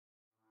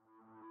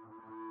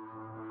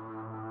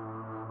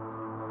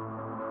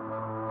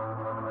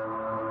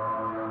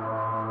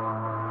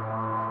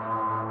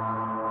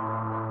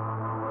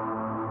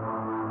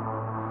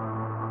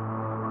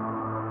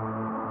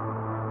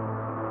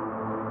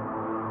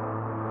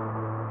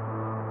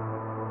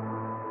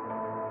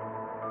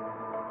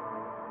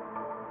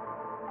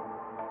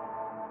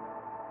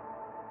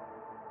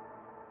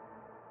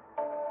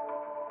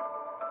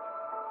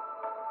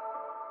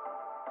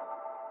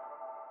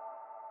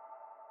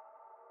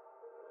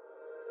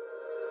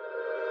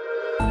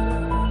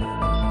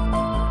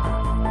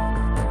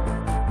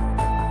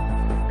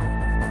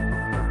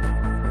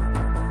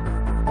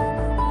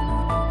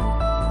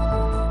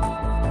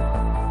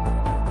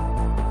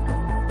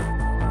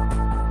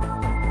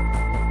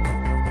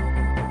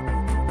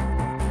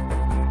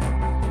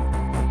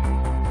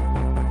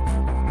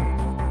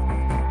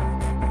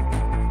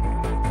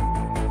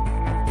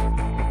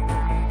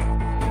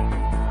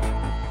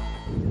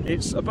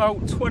it's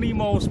about 20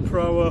 miles per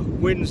hour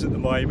winds at the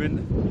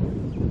moment,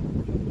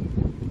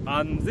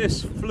 and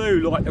this flew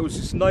like there was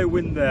just no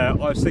wind there.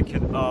 I was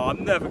thinking, oh,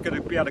 I'm never going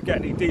to be able to get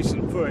any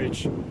decent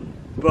footage,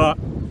 but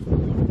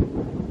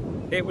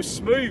it was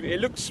smooth. It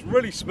looks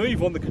really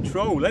smooth on the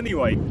control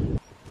anyway.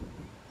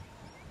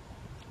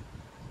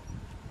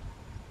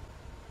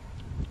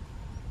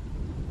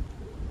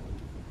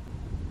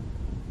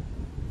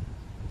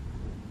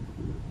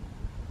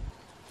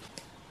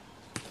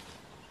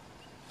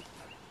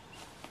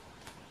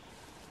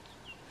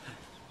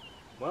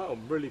 Well,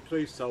 I'm really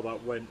pleased how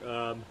that went.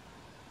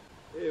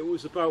 It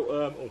was about,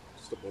 oh,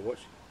 stop my watch.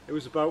 It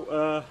was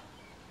about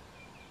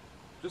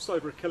just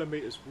over a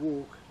kilometre's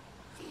walk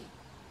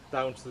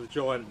down to the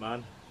Giant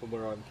Man from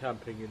where I'm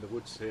camping in the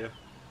woods here.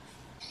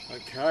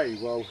 Okay,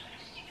 well,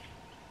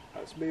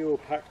 that's me all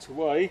packed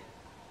away.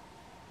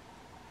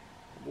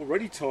 I'm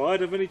already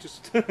tired. I've only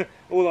just,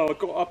 although I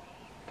got up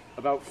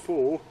about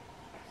 4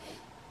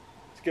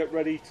 to get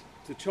ready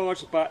to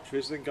charge the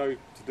batteries and then go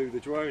to do the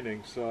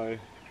droning. So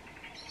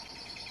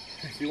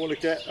if you want to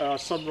get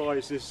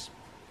sunrise this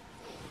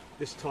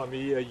time of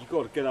year, you've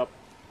got to get up,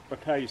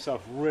 prepare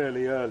yourself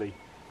really early,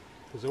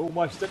 because we're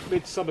almost at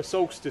midsummer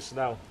solstice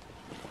now,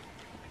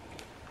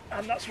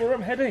 and that's where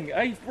I'm heading,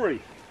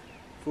 Avebury,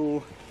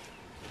 for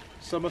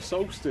summer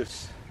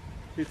solstice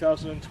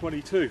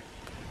 2022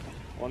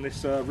 on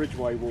this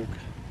Ridgeway walk.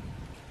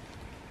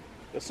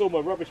 That's all my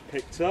rubbish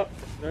picked up,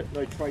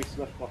 no trace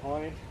left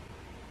behind,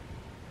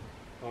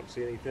 can't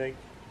see anything,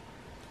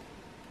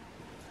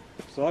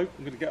 so I'm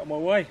going to get on my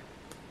way.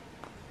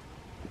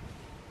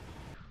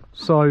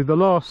 So the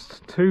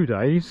last 2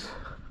 days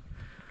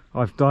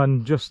I've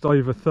done just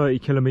over 30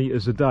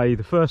 kilometres a day.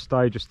 The first day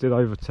I just did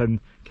over 10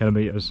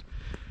 kilometres,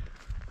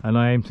 and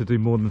I aim to do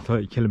more than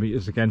 30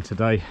 kilometres again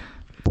today.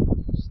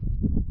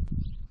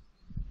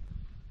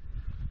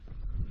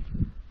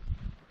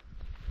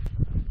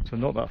 So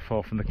not that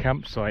far from the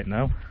campsite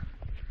now,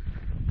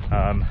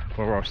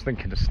 where I was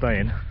thinking of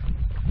staying.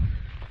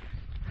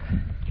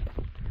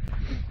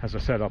 As I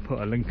said, I'll put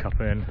a link up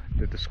in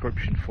the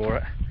description for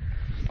it,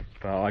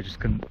 but I just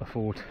couldn't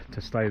afford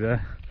to stay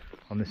there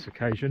on this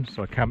occasion,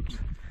 so I camped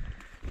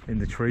in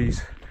the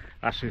trees.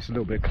 Actually, it's a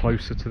little bit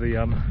closer to the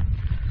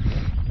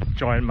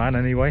Giant Man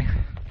anyway.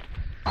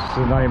 It's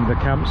the name of the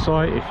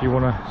campsite if you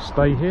want to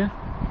stay here.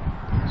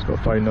 It's got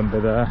a phone number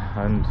there,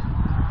 and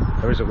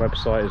there is a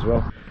website as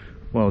well.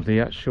 Well, the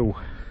actual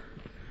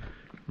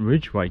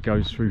Ridgeway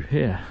goes through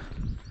here.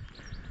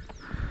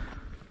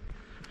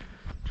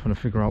 Trying to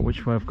figure out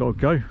which way I've got to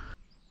go.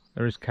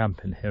 There is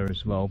camping here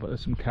as well, but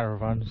there's some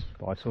caravans,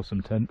 but I saw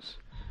some tents.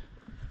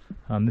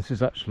 And this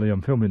is actually,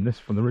 I'm filming this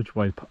from the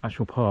Ridgeway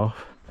actual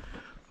path,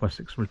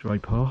 Wessex Ridgeway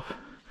path,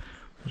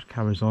 which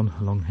carries on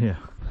along here.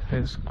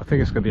 I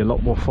think it's going to be a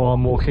lot more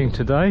farm walking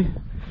today.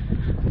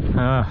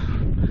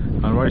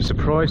 I'm very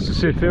surprised to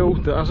see a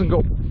field that hasn't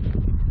got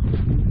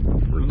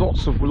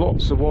lots of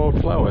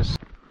wildflowers.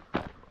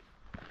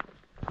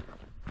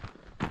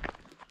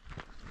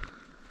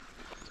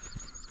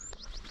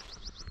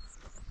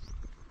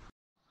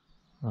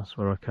 That's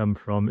where I come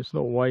from. It's not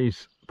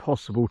always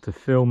possible to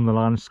film the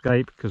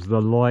landscape because the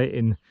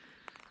lighting,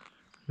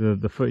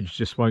 the footage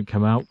just won't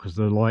come out because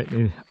the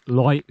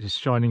light is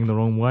shining the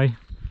wrong way.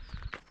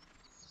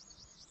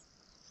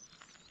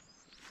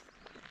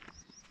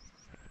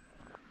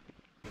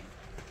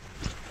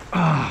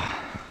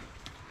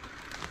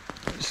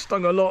 It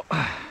stung a lot.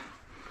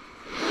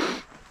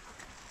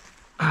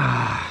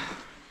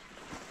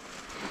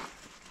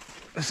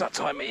 It's that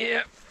time of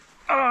year.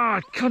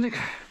 Can't it?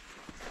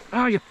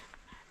 You.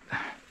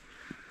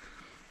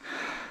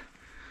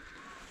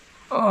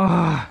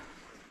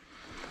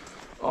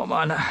 Oh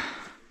man.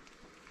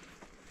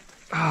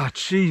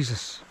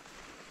 Jesus.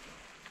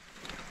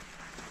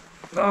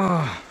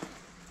 I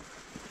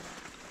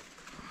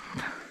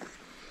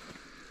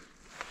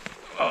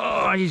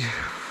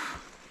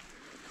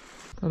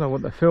don't know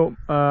what they're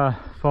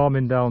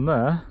farming down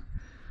there,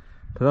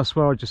 but that's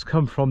where I just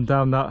come from,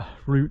 down that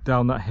route,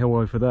 down that hill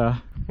over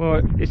there.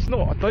 Well, it's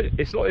not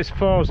as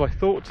far as I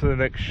thought to the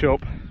next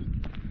shop,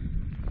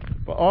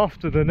 but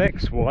after the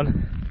next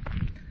one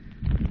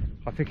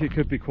I think it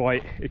could be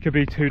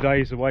 2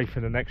 days away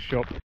from the next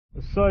shop.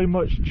 There's so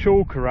much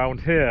chalk around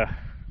here.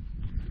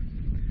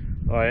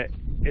 Right,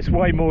 it's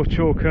way more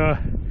chalker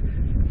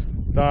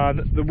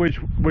than the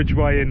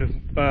Ridgeway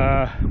in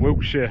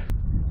Wiltshire.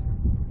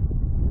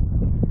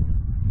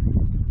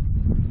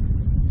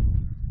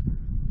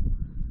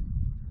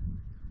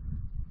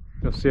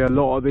 You'll see a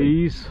lot of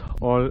these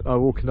are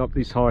walking up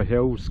these high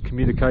hills,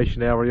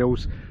 communication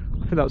aerials. I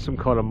think that's some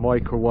kind of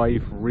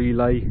microwave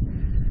relay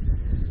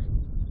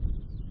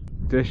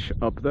dish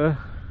up there.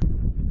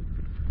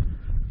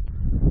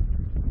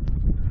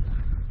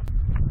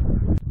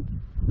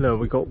 No,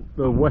 we got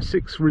the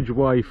Wessex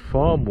Ridgeway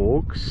farm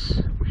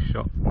walks, which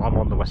I'm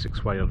on the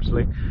Wessex Way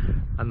obviously,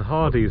 and the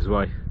Hardy's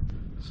Way.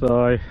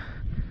 So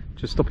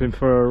just stopping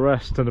for a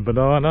rest and a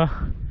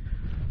banana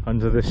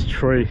under this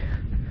tree,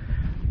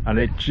 and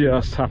it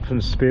just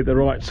happens to be at the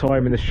right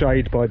time in the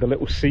shade by the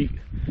little seat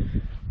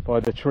by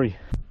the tree.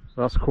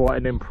 So that's quite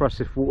an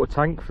impressive water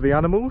tank for the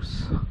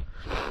animals.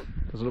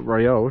 Doesn't look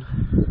very old.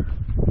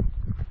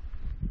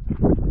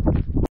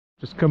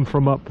 Just come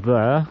from up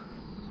there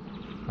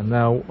and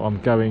now I'm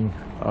going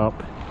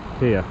up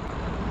here.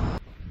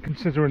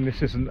 Considering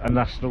this isn't a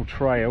national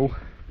trail,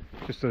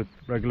 just a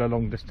regular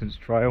long distance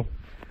trail,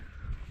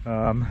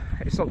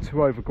 it's not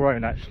too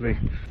overgrown actually.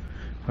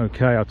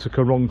 Okay, I took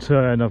a wrong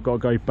turn. I've got to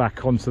go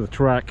back onto the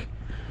track.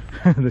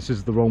 This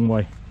is the wrong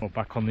way. Or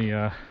back on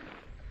the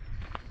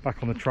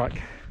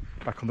track,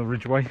 back on the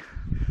Ridgeway,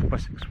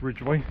 Wessex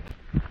Ridgeway.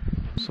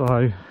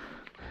 So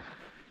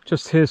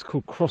just here's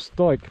called Cross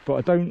Dyke, but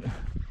I don't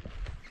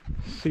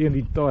see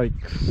any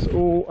dykes,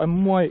 or I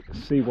might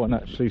see one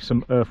actually,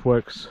 some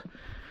earthworks.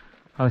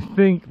 I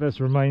think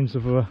there's remains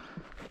of a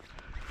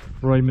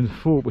Roman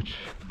fort which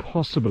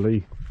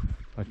possibly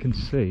I can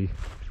see,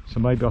 so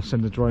maybe I'll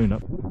send a drone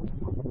up.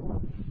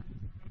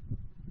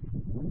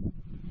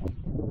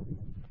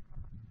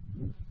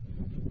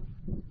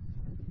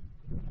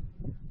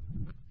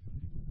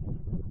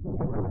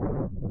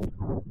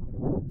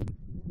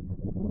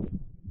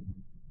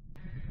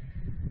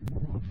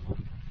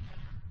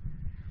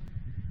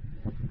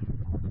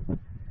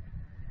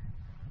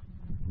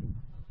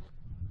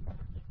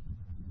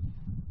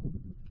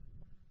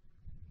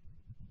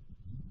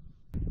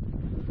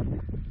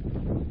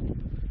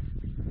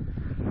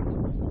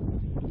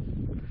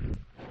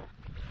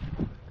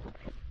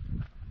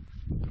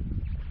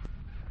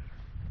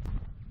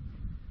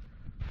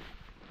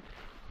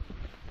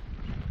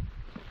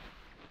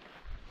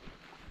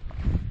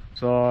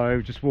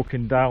 So just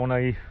walking down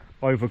a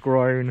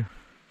overgrown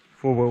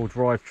four-wheel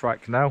drive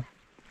track now.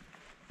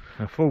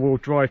 A four-wheel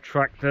drive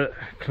track that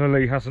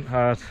clearly hasn't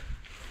had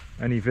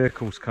any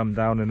vehicles come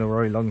down in a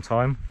very long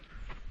time.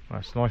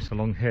 That's nice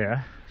along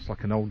here. It's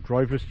like an old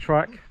driver's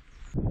track.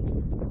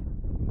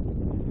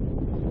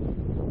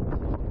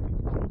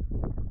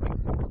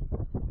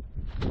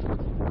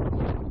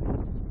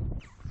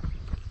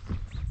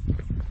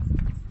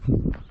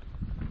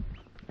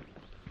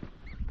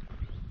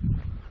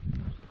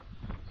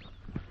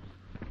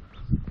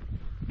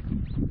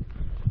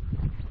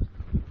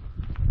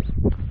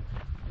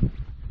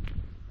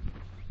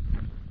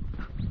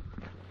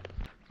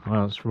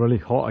 Well, it's really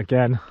hot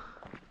again.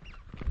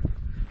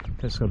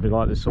 It's going to be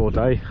like this all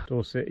day.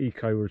 Dorset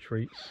Eco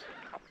Retreats.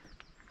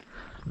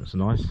 That's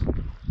nice.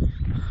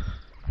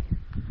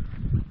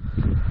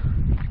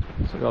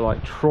 So got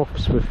like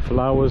troughs with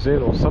flowers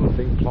in or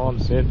something,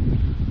 plants in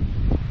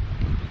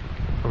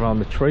around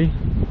the tree.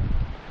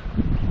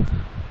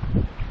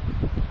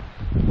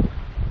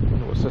 I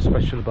wonder what's so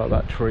special about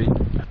that tree.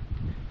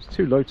 It's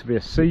too low to be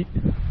a seat.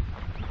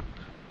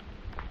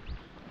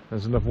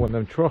 There's another one of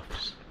them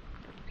troughs.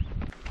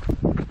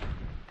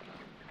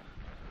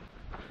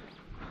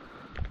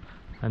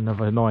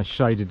 Another nice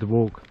shaded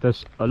walk.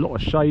 There's a lot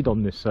of shade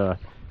on this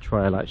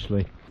trail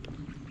actually.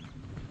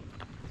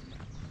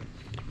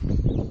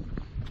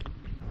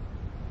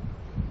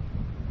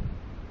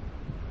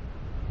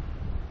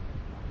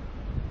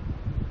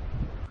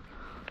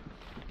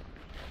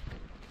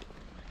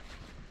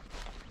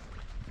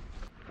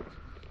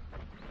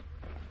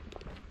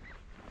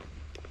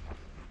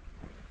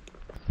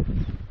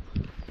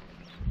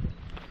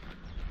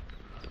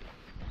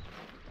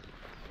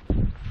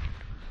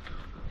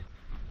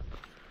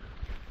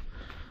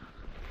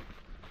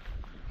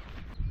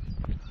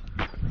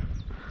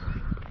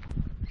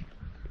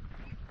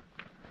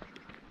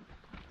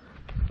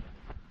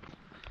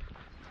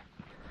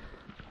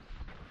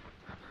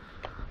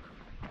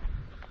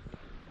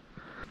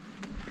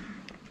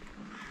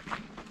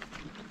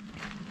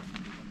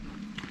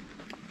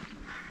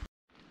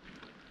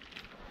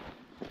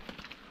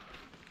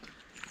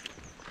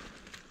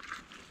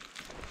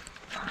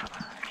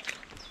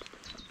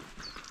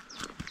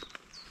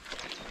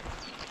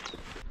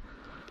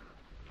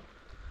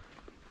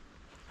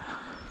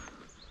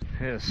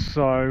 It's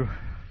so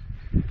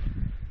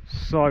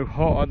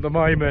hot at the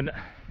moment.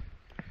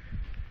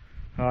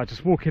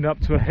 Just walking up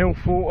to a hill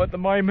fort at the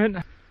moment.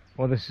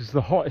 Well, this is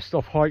the hottest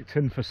I've hiked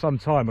in for some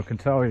time, I can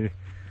tell you.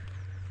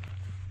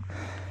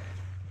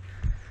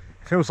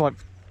 It feels like,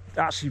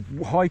 actually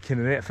hiking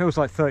in it feels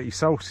like 30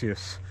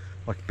 Celsius,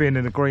 like being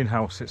in a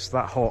greenhouse. It's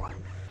that hot.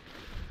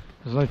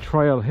 There's no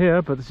trail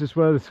here, but this is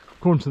where,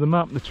 according to the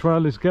map, the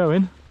trail is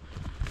going.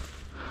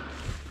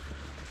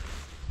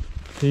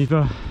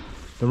 Either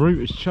the route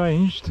has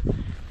changed,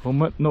 or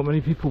not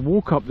many people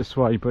walk up this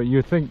way, but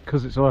you'd think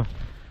because it's a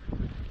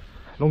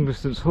long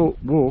distance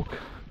walk,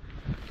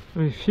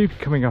 there's a few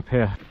coming up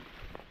here.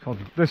 God,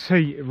 this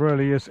heat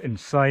really is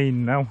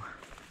insane now.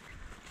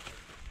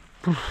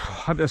 I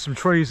hope there's some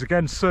trees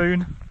again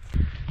soon.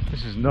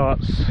 This is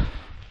nuts.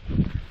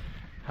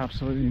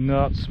 Absolutely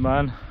nuts,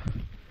 man.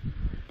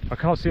 I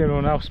can't see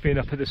anyone else being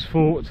up at this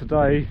fort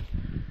today.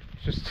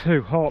 It's just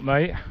too hot,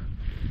 mate.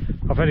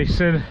 I've only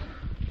seen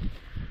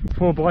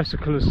 4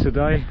 bicyclists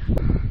today.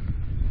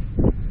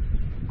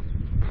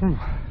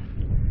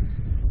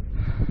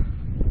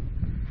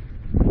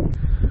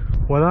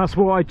 Well, that's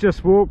what I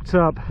just walked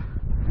up.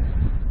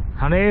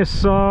 And it is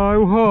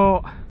so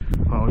hot.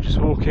 Well, I'm just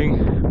walking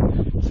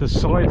to the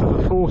side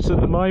of the fort at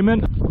the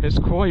moment. It's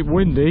quite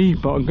windy,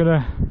 but I'm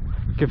gonna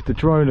give the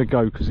drone a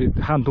go because it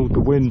handled the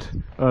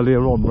wind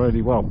earlier on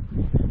really well.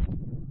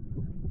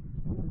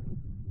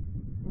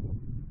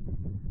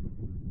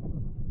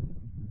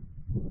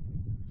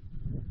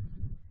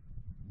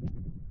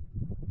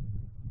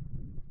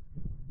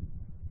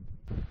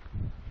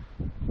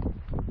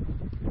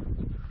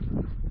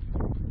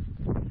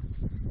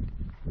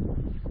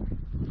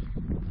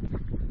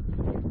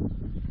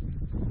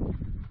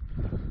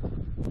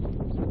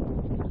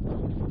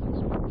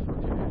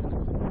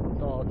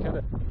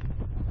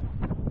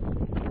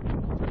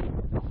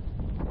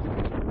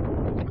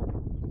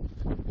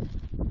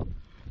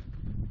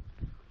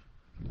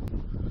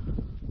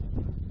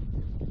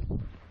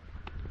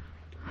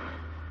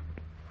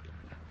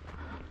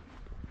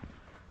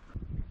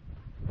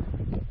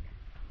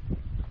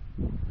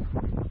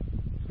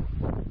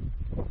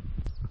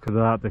 Look at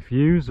that, the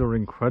views are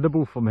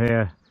incredible from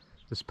here,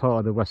 this part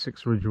of the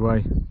Wessex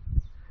Ridgeway.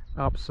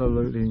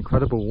 Absolutely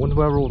incredible. Wonder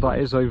where all that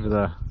is over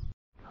there.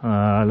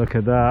 Look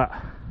at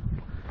that.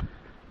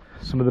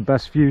 Some of the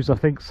best views I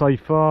think so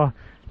far.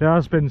 There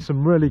has been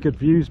some really good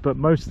views, but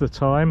most of the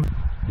time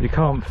you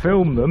can't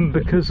film them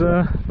because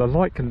the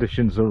light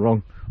conditions are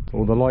wrong,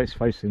 or the light's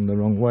facing the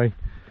wrong way.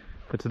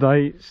 But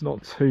today it's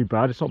not too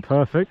bad, it's not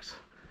perfect.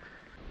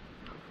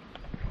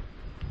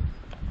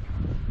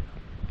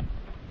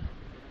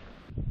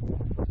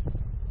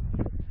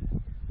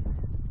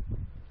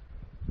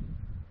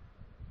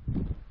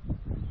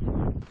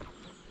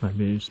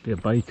 Maybe it used to be a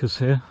baker's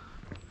here.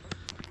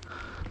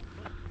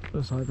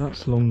 Looks like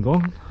that's long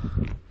gone.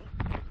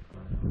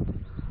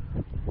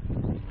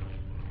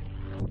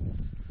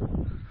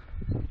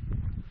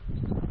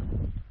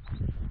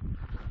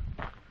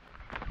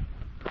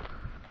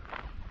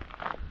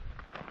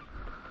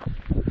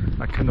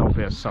 That cannot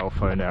be a cell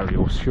phone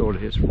aerial,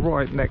 surely. It's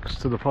right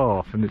next to the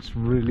path and it's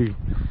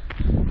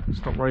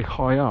not very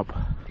high up.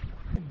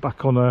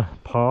 Back on a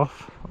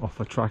path off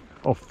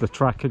the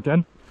track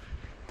again.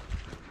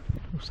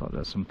 Looks like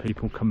there's some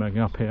people coming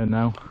up here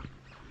now.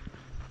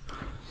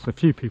 So a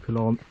few people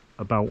aren't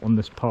about on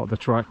this part of the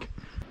track.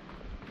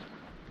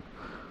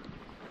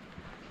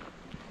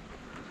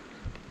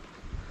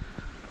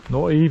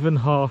 Not even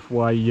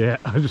halfway yet.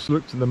 I just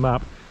looked at the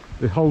map.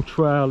 The whole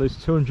trail is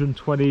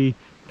 220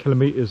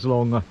 kilometers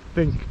long. I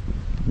think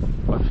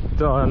I've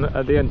done,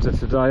 at the end of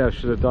today, I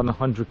should have done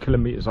 100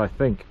 kilometers, I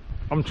think.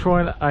 I'm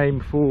trying to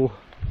aim for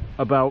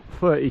about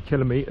 30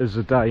 kilometers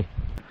a day.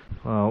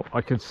 Well, I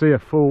can see a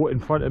fort in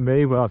front of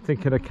me where I'm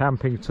thinking of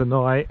camping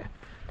tonight,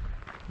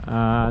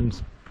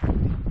 and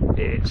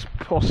it's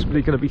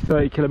possibly going to be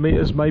 30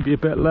 kilometers, maybe a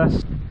bit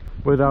less.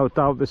 Without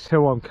doubt, this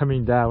hill I'm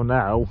coming down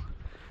now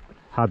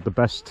had the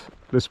best,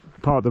 this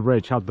part of the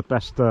ridge had the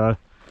best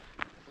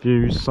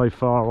views so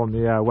far on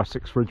the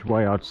Wessex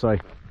Ridgeway, I'd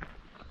say.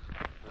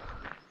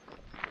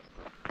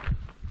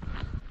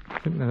 I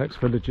think the next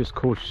village is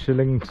called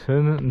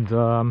Shillingstone,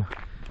 and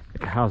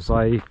it has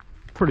a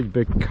pretty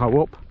big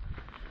co-op.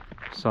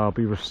 So I'll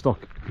be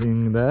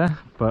restocking there,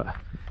 but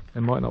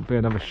there might not be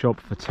another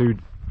shop for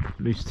at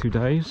least 2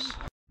 days.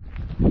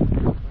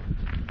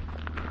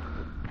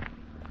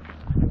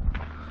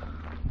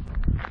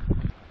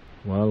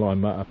 Well,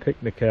 I'm at a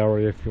picnic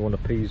area if you want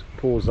to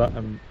pause that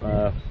and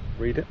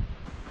read it.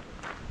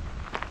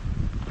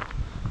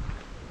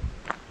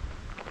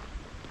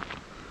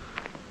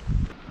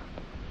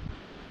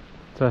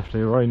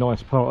 Definitely a very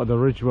nice part of the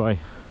Ridgeway.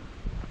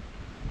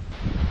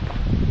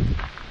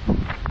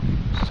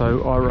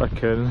 So I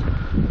reckon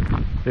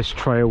this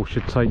trail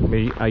should take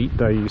me 8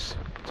 days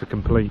to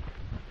complete.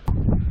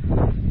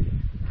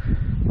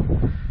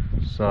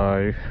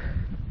 So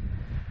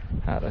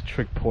at a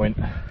trig point,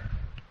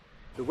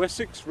 the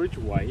Wessex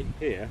Ridgeway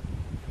here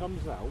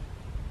comes out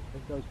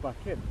and goes back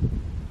in.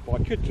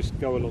 But I could just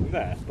go along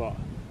there, but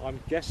I'm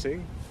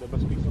guessing there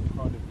must be some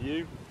kind of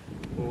view,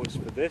 or it's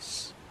for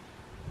this.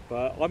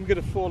 But I'm going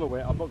to follow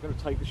it. I'm not going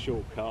to take the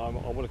shortcut. I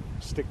want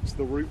to stick to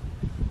the route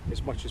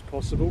as much as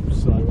possible.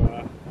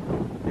 So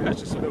yeah,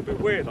 it's just a little bit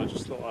weird, I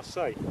just thought I'd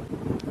say.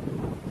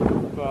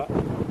 But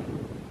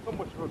not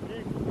much of a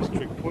view from this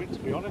trig point, to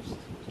be honest.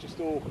 It's just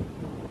all,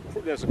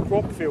 there's a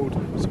crop field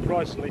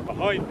surprisingly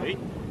behind me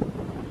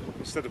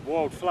instead of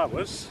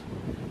wildflowers.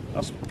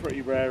 That's a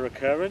pretty rare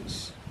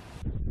occurrence.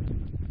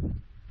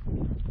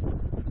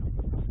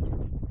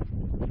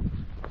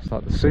 It's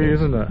like the sea,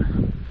 isn't it?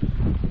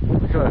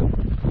 Look at it.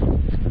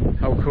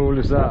 How cool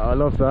is that? I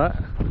love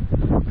that.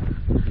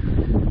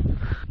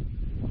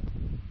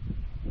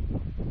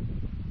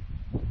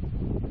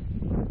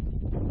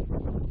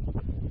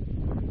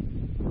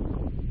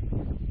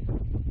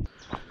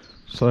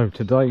 So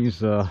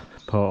today's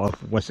part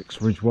of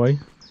Wessex Ridgeway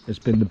has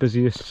been the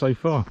busiest so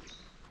far.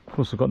 Of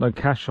course I've got no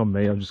cash on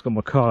me, I've just got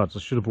my cards. I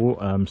should have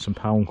bought some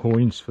pound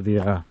coins for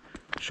the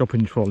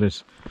shopping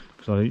trolleys,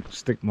 because I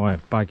stick my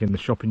bag in the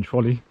shopping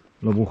trolley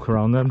and I walk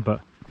around them, but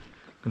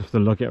I'm going to have to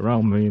lug it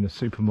around me in the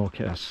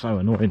supermarket. That's so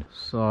annoying.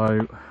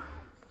 So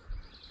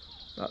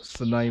that's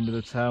the name of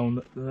the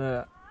town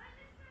there.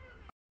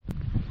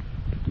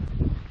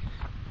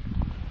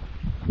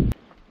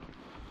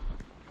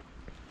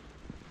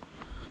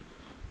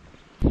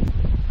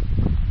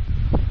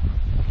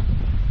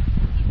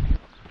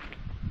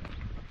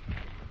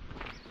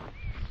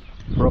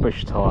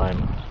 Rubbish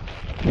time.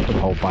 Put the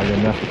whole bag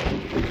in there.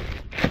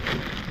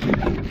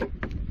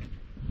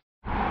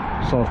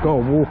 So I've got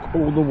to walk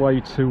all the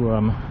way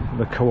to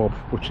the co-op,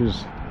 which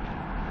is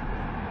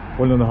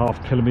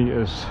 1.5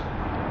 kilometres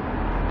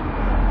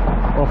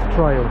off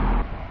trail.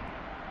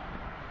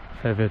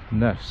 Feathered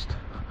Nest.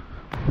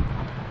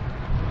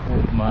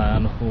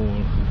 Oldman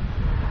Hall.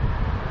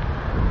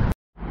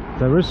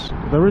 There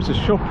is a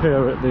shop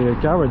here at the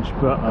garage,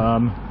 but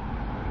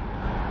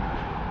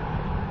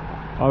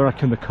I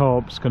reckon the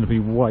co-op's going to be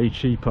way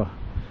cheaper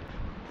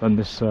than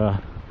this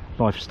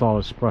Lifestyle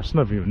Express.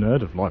 Never even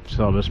heard of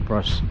Lifestyle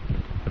Express.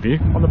 Have you?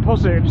 On the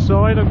positive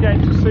side, I'm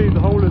getting to see the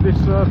whole of this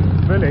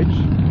village.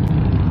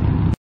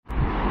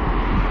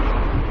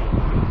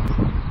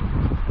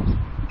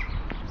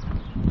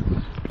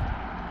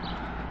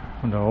 I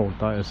wonder how old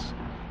that is.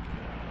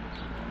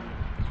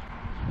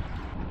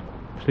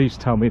 Please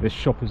tell me this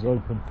shop is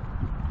open.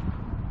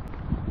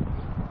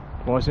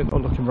 Why is it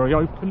not looking very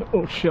open?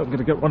 Oh shit, I'm going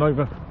to get run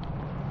over.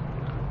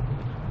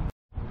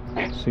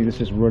 See,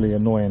 this is really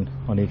annoying.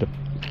 I need to...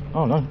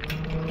 Oh no.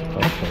 Oh,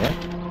 that's alright.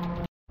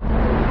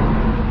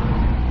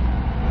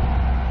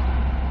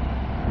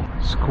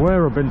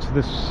 Square, I've been to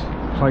this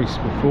place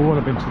before, and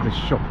I've been to this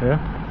shop here,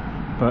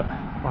 but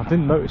I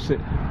didn't notice it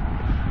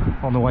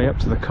on the way up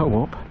to the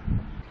co-op.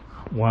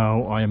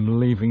 Well, I am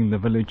leaving the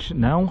village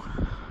now,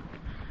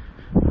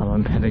 and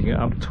I'm heading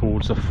up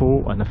towards a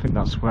fort, and I think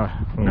that's where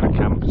I'm going to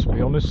camp, to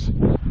be honest.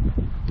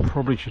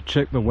 Probably should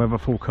check the weather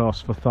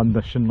forecast for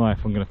thunder, shouldn't I,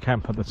 if I'm going to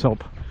camp at the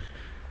top.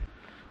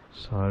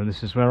 So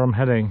this is where I'm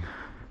heading,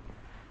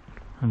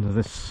 under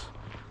this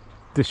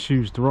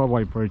disused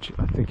railway bridge.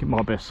 I think it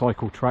might be a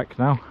cycle track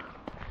now.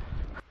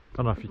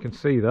 Don't know if you can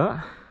see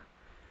that.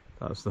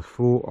 That's the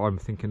fort I'm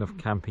thinking of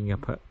camping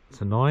up at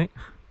tonight.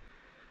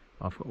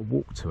 I've got to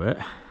walk to it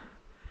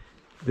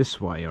this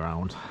way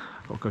around.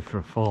 I've got to go through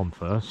a farm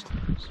first.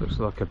 This looks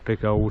like a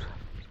big old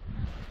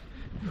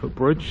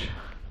footbridge.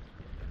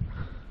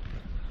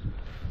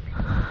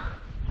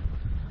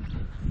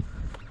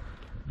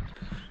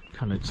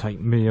 Can it take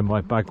me and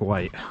my bag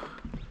weight?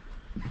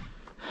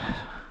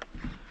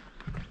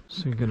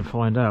 Soon going to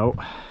find out.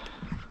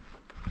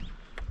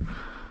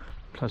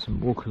 Pleasant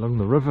walk along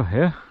the river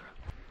here.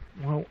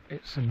 Well,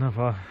 it's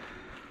another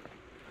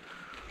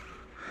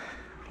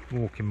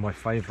walk in my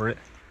favourite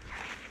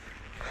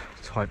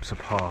types of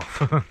path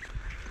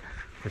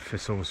with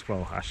thistles.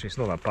 Well, actually it's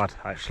not that bad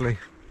actually.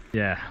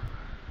 Yeah,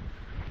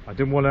 I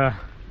didn't want to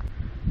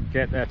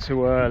get there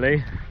too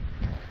early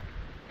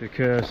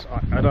because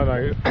I don't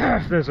know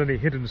if there's any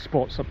hidden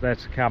spots up there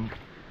to camp,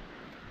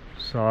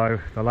 so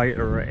the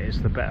later it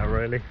is the better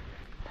really.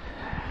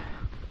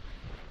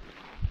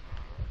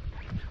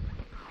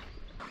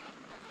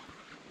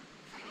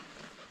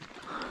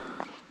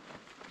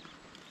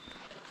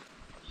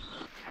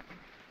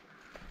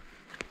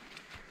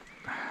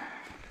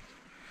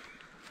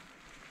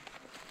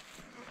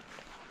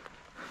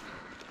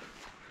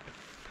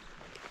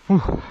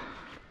 Ooh,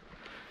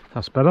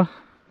 that's better.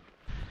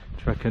 Do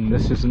you reckon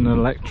this is an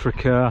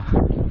electric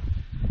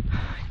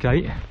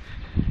gate?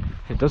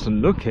 It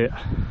doesn't look it,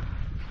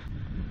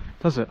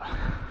 does it?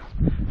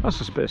 That's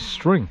just a bit of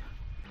string.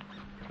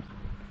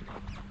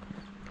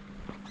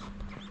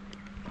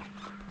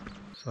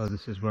 So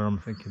this is where I'm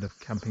thinking of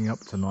camping up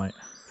tonight,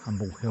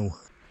 Hamble Hill.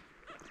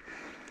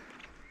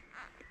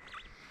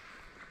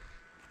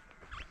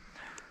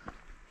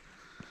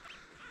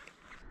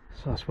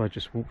 So that's where I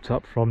just walked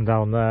up from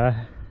down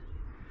there.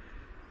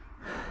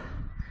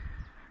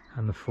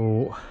 And the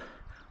fort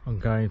I'm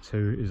going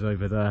to is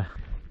over there.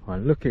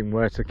 I'm looking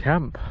where to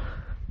camp.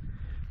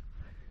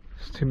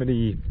 There's too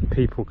many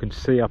people can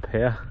see up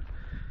here.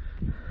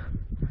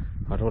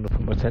 I don't want to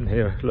put my tent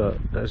here. Look,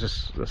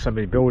 there's so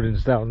many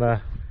buildings down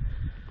there.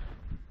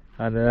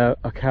 And a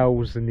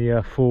cows in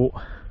the fort.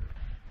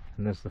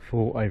 And there's the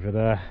fort over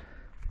there.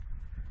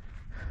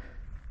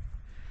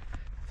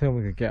 I think I'm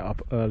going to get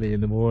up early in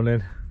the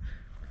morning.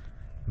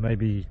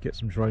 Maybe get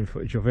some drone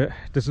footage of it.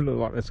 Doesn't look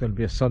like there's going to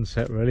be a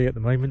sunset really at the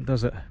moment,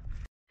 does it?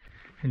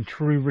 In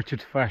true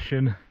Richard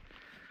fashion,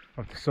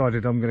 I've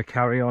decided I'm going to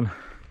carry on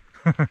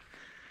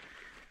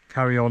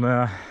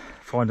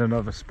find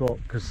another spot,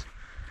 because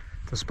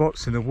the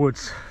spots in the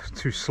woods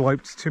too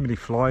sloped, too many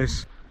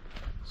flies.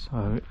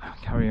 So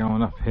carry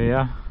on up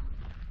here.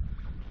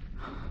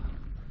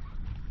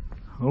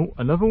 Oh,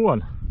 another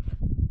one.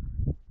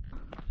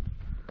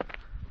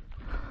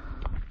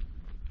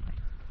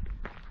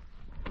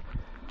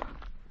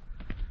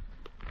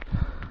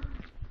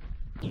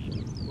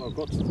 Well, I've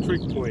got to the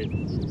trig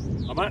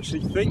point. I'm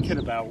actually thinking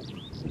about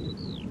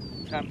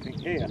camping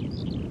here,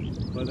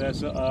 but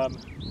there's a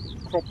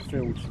crop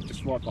field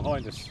just right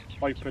behind us,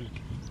 open,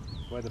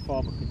 where the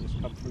farmer can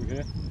just come through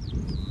here.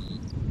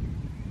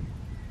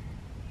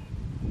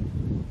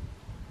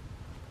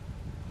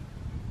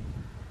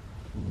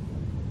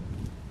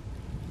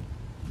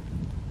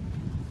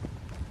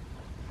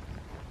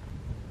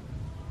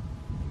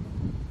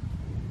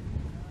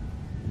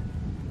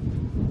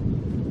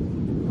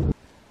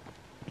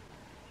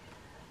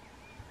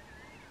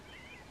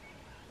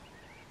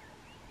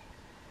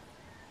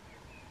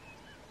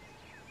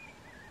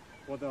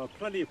 Well, there are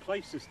plenty of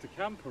places to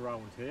camp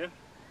around here,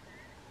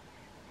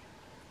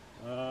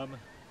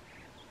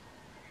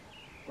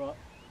 but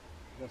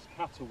there's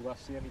cattle,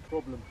 that's the only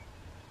problem.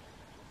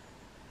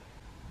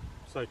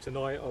 So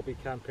tonight I'll be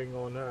camping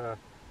on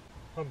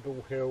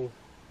Humble Hill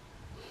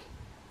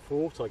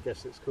Fort, I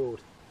guess it's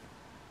called.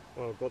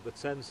 Well, I've got the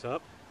tents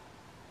up.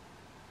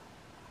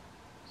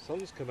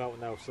 Sun's come out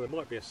now, so there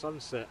might be a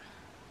sunset.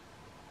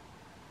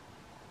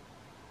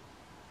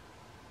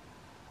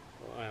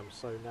 I am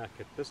so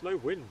knackered. There's no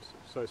wind,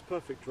 so it's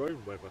perfect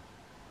drone weather.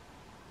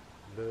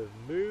 The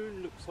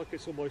moon looks like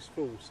it's almost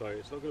full, so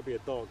it's not going to be a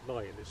dark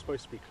night, and it's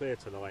supposed to be clear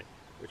tonight,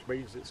 which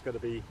means it's going to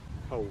be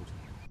cold.